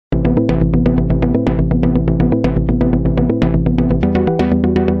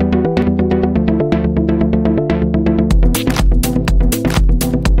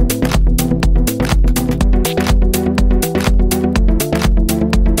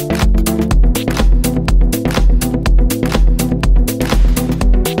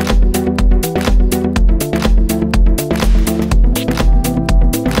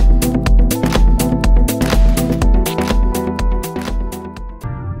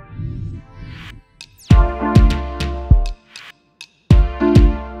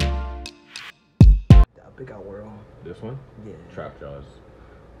this one? Yeah. Trap Jaws.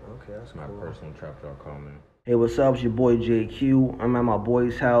 Okay, that's my cool. personal Trap Jaw comment. Hey, what's up? It's your boy JQ. I'm at my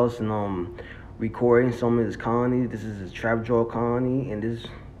boy's house and recording some of his colonies. This is his Trap Jaw colony, and this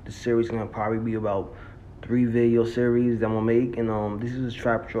series is gonna probably be about 3 video series that I'm gonna make. And this is his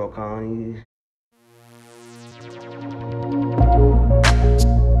Trap Jaw colony.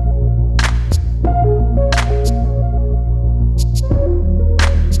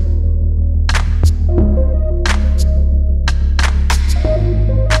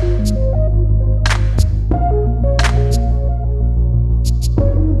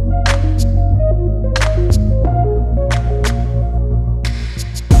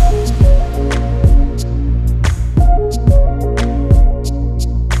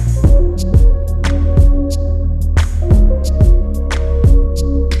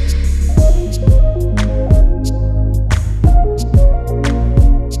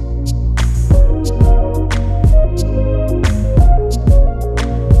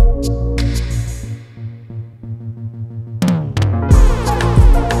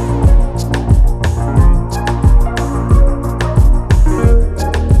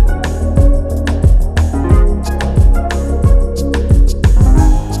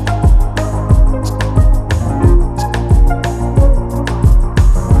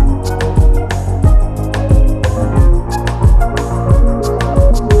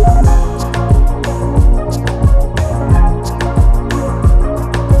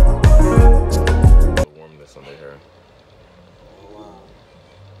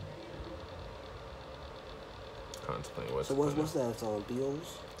 So what's that? It's on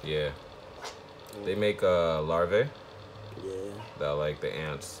beetles? Yeah. They make larvae. Yeah. That like the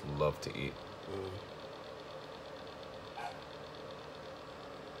ants love to eat.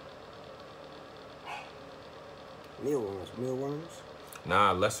 Mealworms?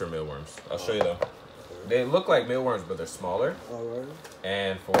 Nah, lesser mealworms. I'll show you them. They look like mealworms, but they're smaller. Alright.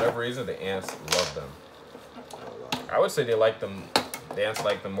 And for whatever reason, the ants love them. I would say they like them. The ants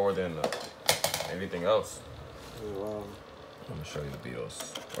like them more than anything else. Wow. I'm gonna show you the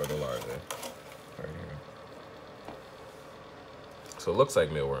beetles or the larvae right here. So it looks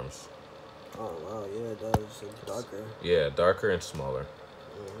like mealworms. Oh wow, yeah, it does. It's darker. Yeah, darker and smaller.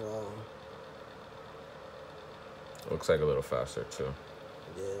 Oh, wow. Looks like a little faster too.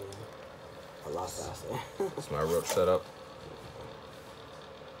 Yeah, a lot faster. It's my roach setup.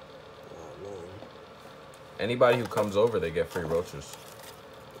 Oh man. Anybody who comes over, they get free roaches.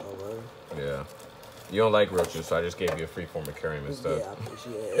 Oh really? Yeah. You don't like roaches, so I just gave you a free form of carrying instead. Yeah, I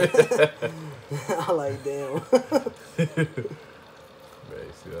appreciate it. I like damn. Yeah,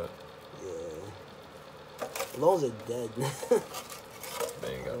 you see that? Yeah. As long as it's dead.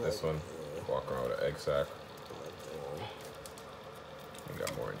 Then you got this one. Yeah. Walk around with an egg sac. Oh, You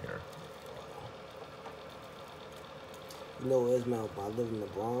got more in here. you know what it is, man? When I lived in the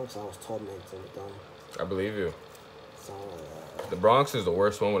Bronx, I was tormented with them. I believe you. So, The Bronx is the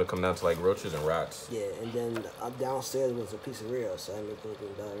worst one when it comes down to like roaches and rats. yeah, and then downstairs was a pizzeria, so I made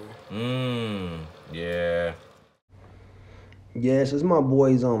everything better. Yeah. Yeah, so it's my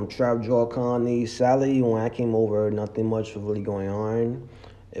boy's Trap Jaw colony. Sadly, when I came over, nothing much was really going on.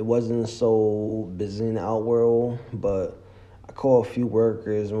 It wasn't so busy in the outworld, but I called a few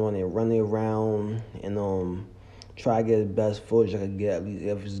workers when they're running around and try to get the best footage I could get at least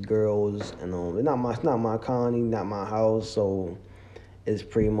of his girls. And it's not my colony, not my house, so it's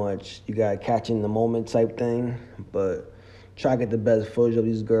pretty much you gotta catch in the moment type thing. But try to get the best footage of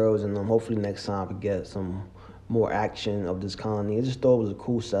these girls, and hopefully next time I could get some more action of this colony. I just thought it was a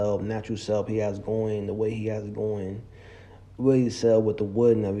cool setup, natural setup he has going, the way he has it going. The way he set up with the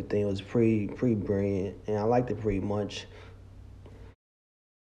wood and everything was pretty brilliant, and I liked it pretty much.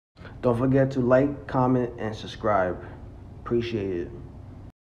 Don't forget to like, comment, and subscribe. Appreciate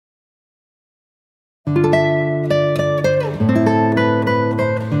it.